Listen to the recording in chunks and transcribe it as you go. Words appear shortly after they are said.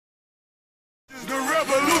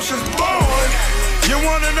emotions born. You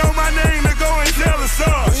wanna know my name, to go and tell the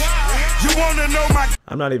stars. You wanna know my...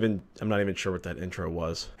 I'm not even sure what that intro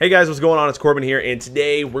was. Hey guys, what's going on? It's Corbin here, and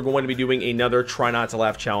today we're going to be doing another Try Not to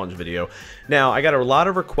Laugh challenge video. Now, I got a lot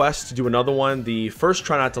of requests to do another one. The first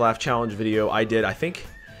Try Not to Laugh challenge video I did, I think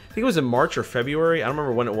it was in March or February. I don't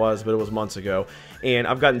remember when it was, but it was months ago. And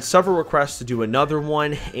I've gotten several requests to do another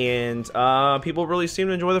one, and people really seem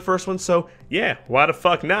to enjoy the first one, so yeah, why the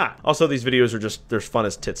fuck not? Also, these videos are just, they're fun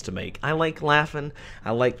as tits to make. I like laughing.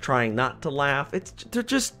 I like trying not to laugh.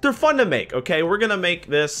 They're fun to make, okay? We're gonna make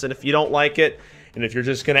this, and if you don't like it, and if you're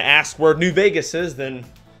just gonna ask where New Vegas is, then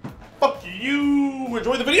fuck you.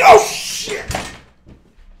 Enjoy the video. Oh, shit!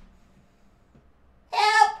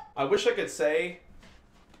 Help! I wish I could say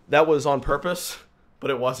that was on purpose,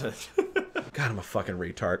 but it wasn't. God, I'm a fucking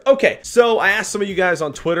retard. Okay, so I asked some of you guys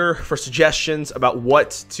on Twitter for suggestions about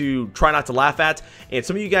what to try not to laugh at, and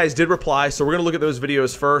some of you guys did reply, so we're gonna look at those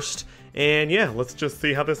videos first, and yeah, let's just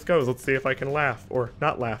see how this goes. Let's see if I can laugh, or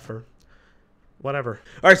not laugh, or whatever.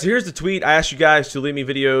 Alright, so here's the tweet. I asked you guys to leave me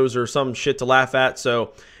videos or some shit to laugh at,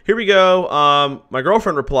 so here we go. My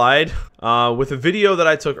girlfriend replied with a video that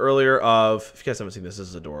I took earlier of, if you guys haven't seen this, this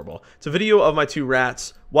is adorable. It's a video of my two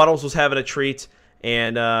rats. Waddles was having a treat,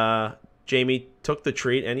 and Jamie took the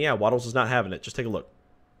treat, and yeah, Waddles is not having it. Just take a look.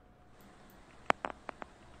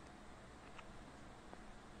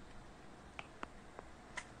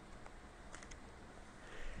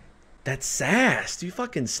 That's sass. Dude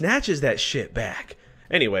fucking snatches that shit back.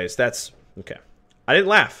 Anyways, that's okay. I didn't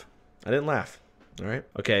laugh. I didn't laugh. All right.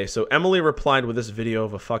 Okay, so Emily replied with this video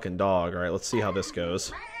of a fucking dog. All right, let's see how this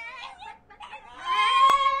goes.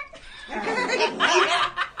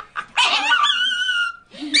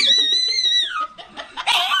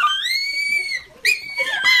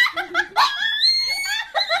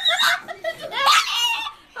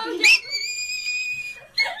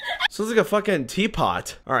 So it's like a fucking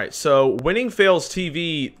teapot. All right, so Winning Fails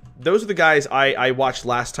TV, those are the guys I watched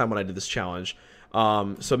last time when I did this challenge.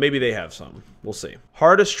 So maybe they have some. We'll see.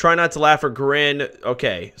 Hardest Try Not to Laugh or Grin.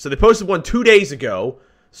 Okay, so they posted one 2 days ago.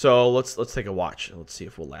 So let's take a watch. Let's see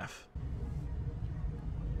if we'll laugh.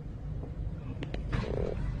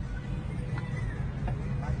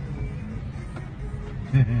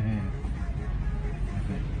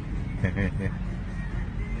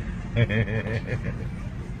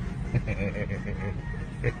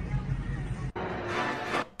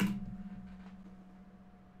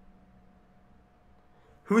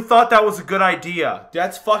 Who thought that was a good idea?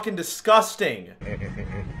 That's fucking disgusting.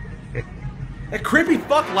 That creepy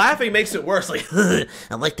fuck laughing makes it worse. Like,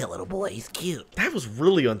 I like that little boy. He's cute. That was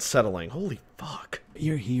really unsettling. Holy fuck. What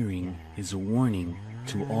you're hearing is a warning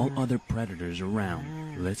to all other predators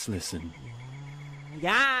around. Let's listen.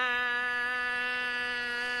 Yeah.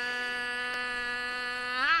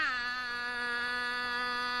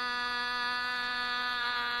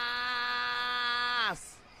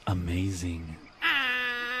 Amazing.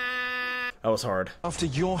 That was hard. After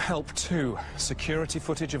your help too, security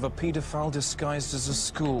footage of a paedophile disguised as a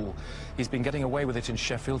school. He's been getting away with it in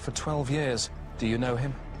Sheffield for 12 years. Do you know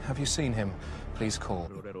him? Have you seen him? Please call.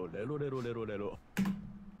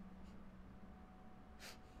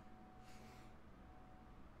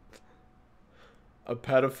 A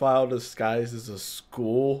pedophile disguised as a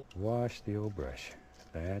school. Wash the old brush.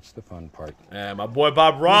 That's the fun part. And my boy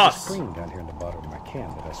Bob Ross. There's a screen down here in the bottom of my can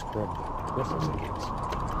that I scrubbed the bristles against.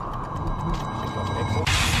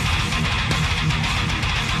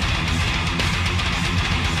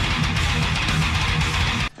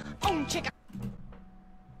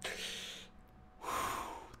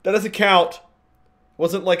 That doesn't count.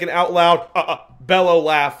 Wasn't like an out loud bellow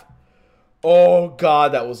laugh. Oh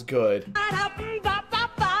god, that was good.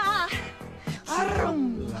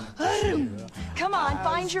 Come on,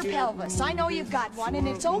 find your pelvis. I know you've got one, and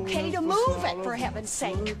it's okay to move it, for heaven's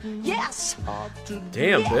sake. Yes.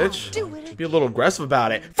 Damn, bitch. Do it. Be a little aggressive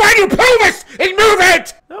about it. Find your pelvis and move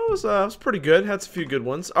it! That was pretty good. Had a few good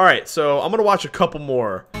ones. Alright, so I'm gonna watch a couple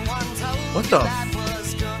more. What the?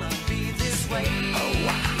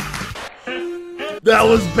 That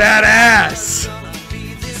was badass!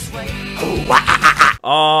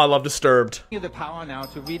 Oh, I love Disturbed. You have the power now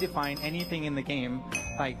to redefine anything in the game,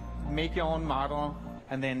 like make your own model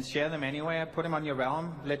and then share them anywhere, put them on your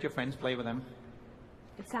realm, let your friends play with them.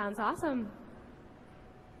 It sounds awesome.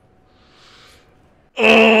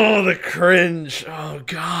 Oh, the cringe. Oh,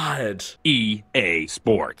 God. EA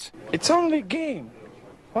Sports. It's only a game.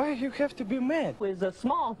 Why you have to be mad? He's a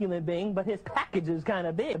small human being, but his package is kind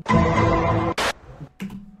of big.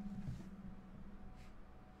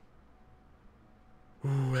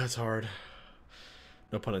 Ooh, that's hard.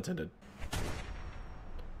 No pun intended.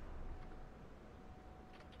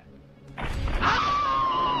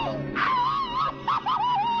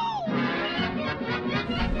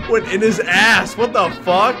 Went in his ass. What the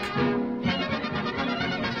fuck?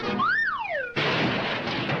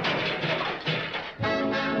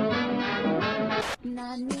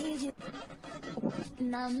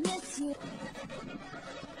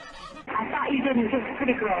 I thought you didn't give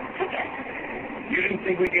pretty girls tickets. You didn't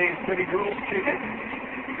think we gave pretty girls tickets?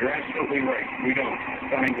 You're absolutely right. We don't.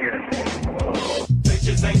 Coming here.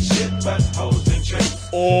 Bitches ain't shit but hoes and tricks.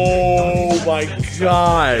 Oh my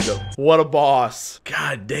god. What a boss.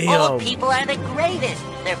 God damn. Old people are the greatest.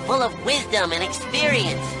 They're full of wisdom and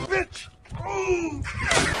experience. Bitch.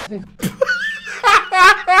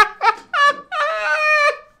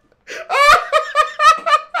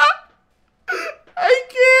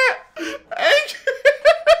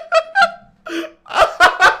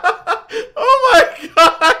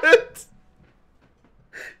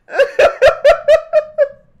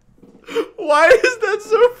 Why is that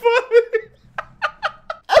so funny?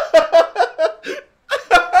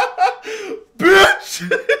 Bitch!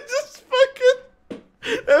 Just fucking...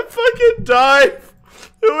 That fucking dive.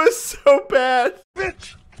 It was so bad.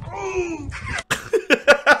 Bitch!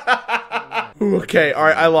 Okay,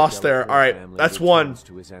 alright, I lost there. Alright, that's one.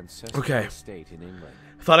 Okay. I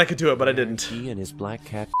thought I could do it, but I didn't. He and his black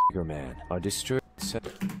cat man are disturbed.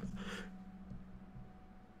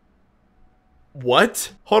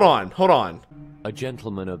 What? Hold on. A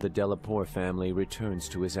gentleman of the Delaporte family returns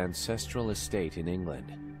to his ancestral estate in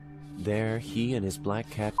England. There, he and his black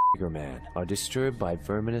cat man are disturbed by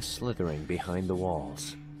verminous slithering behind the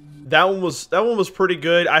walls. That one was pretty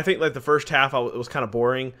good. I think like the first half it was kind of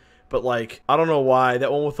boring, but like I don't know why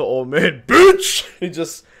that one with the old man,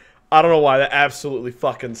 bitch. I don't know why that absolutely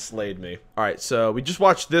fucking slayed me. All right, so we just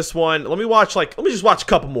watched this one. Let me just watch a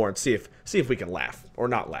couple more and see if we can laugh or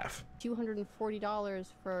not laugh. $240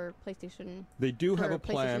 for PlayStation. They do have a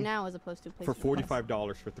PlayStation plan now as opposed to PlayStation for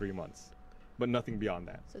 $45 for 3 months, but nothing beyond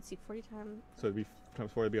that. So let's see, 40 times. So it'd be times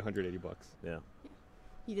 4, it'd be $180. Yeah.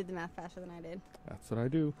 You did the math faster than I did. That's what I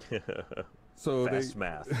do. So fast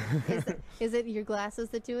math. Is it your glasses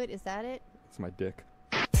that do it? Is that it? It's my dick.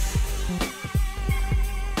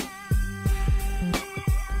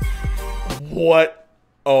 What?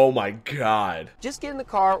 Oh my god. Just get in the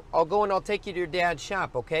car. I'll go and I'll take you to your dad's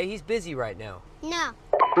shop, okay? He's busy right now. No.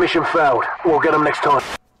 Mission failed. We'll get him next time.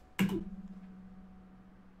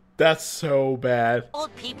 That's so bad.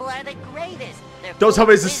 Old people are the greatest. Don't tell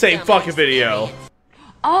me it's the same fucking video.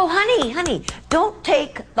 Oh, honey, don't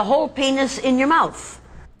take the whole penis in your mouth.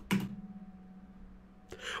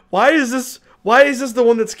 Why is this the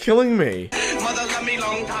one that's killing me? Mother love me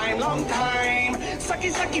long time.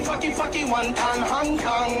 Sucky, fucky, one time, Hong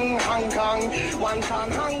Kong. One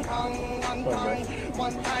time, Hong Kong,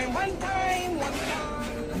 one time.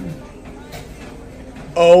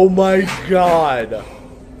 Oh my god.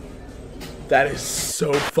 That is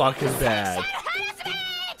so fucking bad.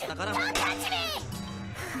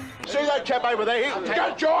 See that chap over there?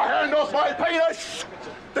 Get your hand off my penis!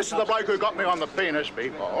 This is the bloke who got me on the penis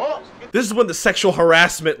before. This is when the sexual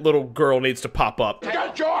harassment little girl needs to pop up.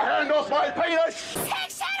 Get your hand off my penis!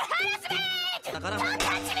 Sexual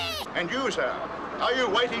harassment! And you, sir, are you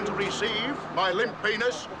waiting to receive my limp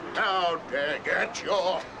penis? How dare get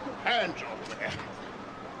your hands off there.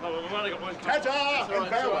 Ta-ta and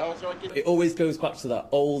farewell. It always goes back to that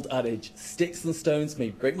old adage, sticks and stones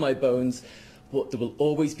may break my bones, but there will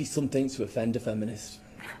always be something to offend a feminist.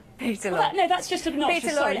 Peter Lloyd. No, that's just obnoxious.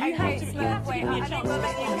 Peter Lloyd,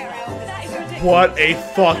 What a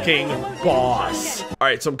fucking boss.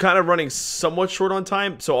 Alright, so I'm kind of running somewhat short on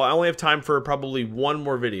time, so I only have time for probably one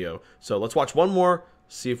more video. So let's watch one more,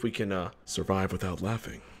 see if we can survive without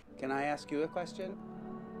laughing. Can I ask you a question?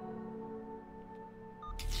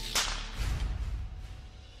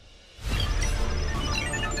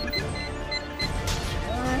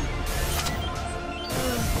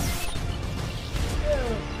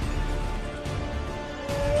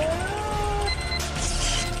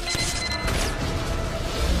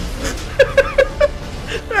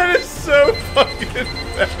 That is so fucking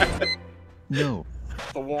bad. No.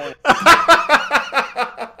 The warning.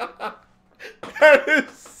 That is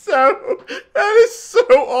so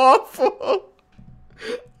awful.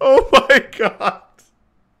 Oh my god.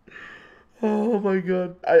 Oh my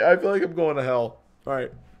god. I feel like I'm going to hell.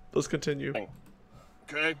 Alright, let's continue.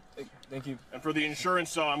 Okay. Thank you. And for the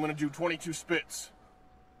insurance, I'm going to do 22 spits.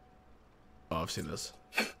 Oh, I've seen this.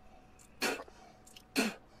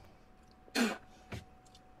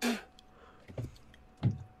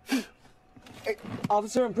 Hey,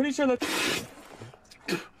 officer, I'm pretty sure that...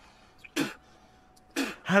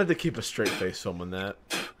 How did they keep a straight face filming that?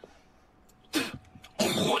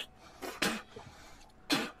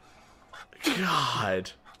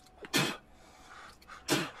 God.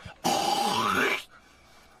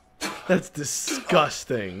 That's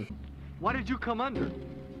disgusting. Why did you come under?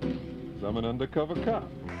 I'm an undercover cop.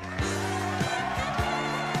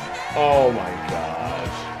 Oh my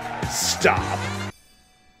gosh. Stop.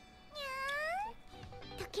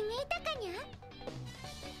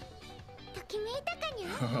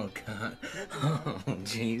 Oh god. Oh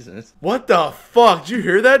Jesus. What the fuck? Did you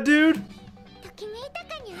hear that, dude?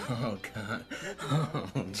 Oh god.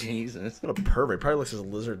 Oh Jesus. What a pervert. Probably lets his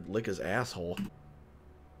lizard lick his asshole.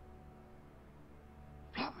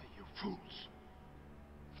 You fools.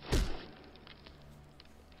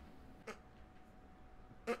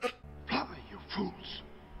 You fools.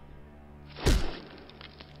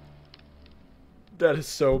 That is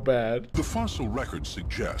so bad. The fossil record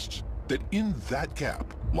suggests that in that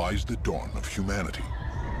gap lies the dawn of humanity,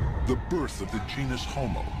 the birth of the genus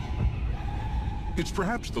Homo. It's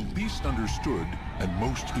perhaps the least understood and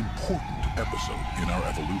most important episode in our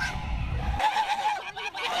evolution.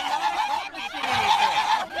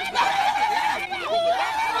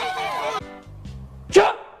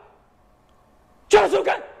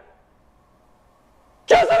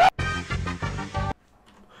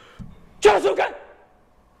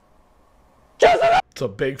 It's a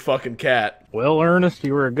big fucking cat. Well, Ernest,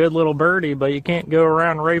 you were a good little birdie, but you can't go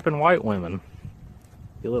around raping white women.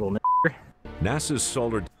 You little nigger. NASA's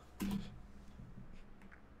solar...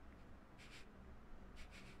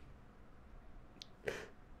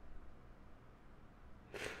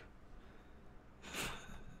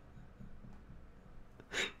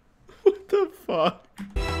 What the fuck?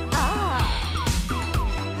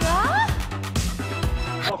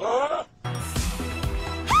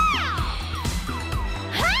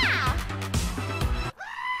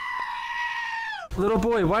 Little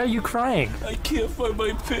boy, why are you crying? I can't find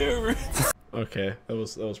my parents. Okay, that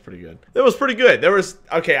was pretty good. That was pretty good. There was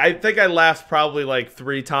okay. I think I laughed probably like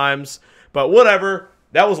 3 times, but whatever.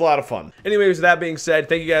 That was a lot of fun. Anyways, with that being said,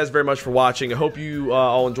 thank you guys very much for watching. I hope you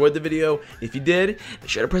all enjoyed the video. If you did, be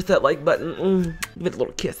sure to press that like button. Give it a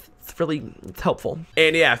little kiss. It's helpful.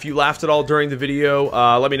 And yeah, if you laughed at all during the video,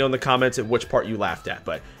 let me know in the comments at which part you laughed at.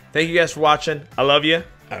 But thank you guys for watching. I love you.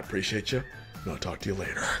 I appreciate you. And I'll talk to you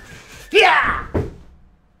later. Yeah!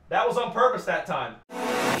 That was on purpose that time.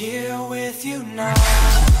 Here with you now.